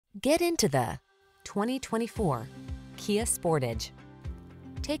Get into the 2024 Kia Sportage.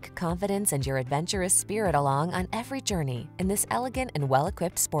 Take confidence and your adventurous spirit along on every journey in this elegant and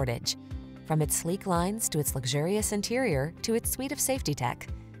well-equipped Sportage. From its sleek lines to its luxurious interior to its suite of safety tech,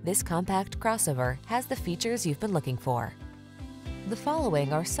 this compact crossover has the features you've been looking for. The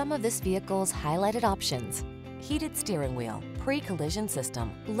following are some of this vehicle's highlighted options: heated steering wheel, pre-collision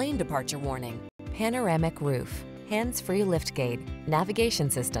system, lane departure warning, panoramic roof, hands-free liftgate,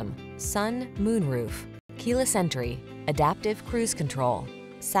 navigation system, sun, moon roof, keyless entry, adaptive cruise control,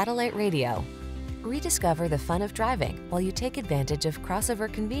 satellite radio. Rediscover the fun of driving while you take advantage of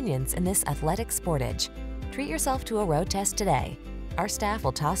crossover convenience in this athletic Sportage. Treat yourself to a road test today. Our staff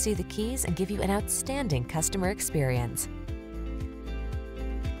will toss you the keys and give you an outstanding customer experience.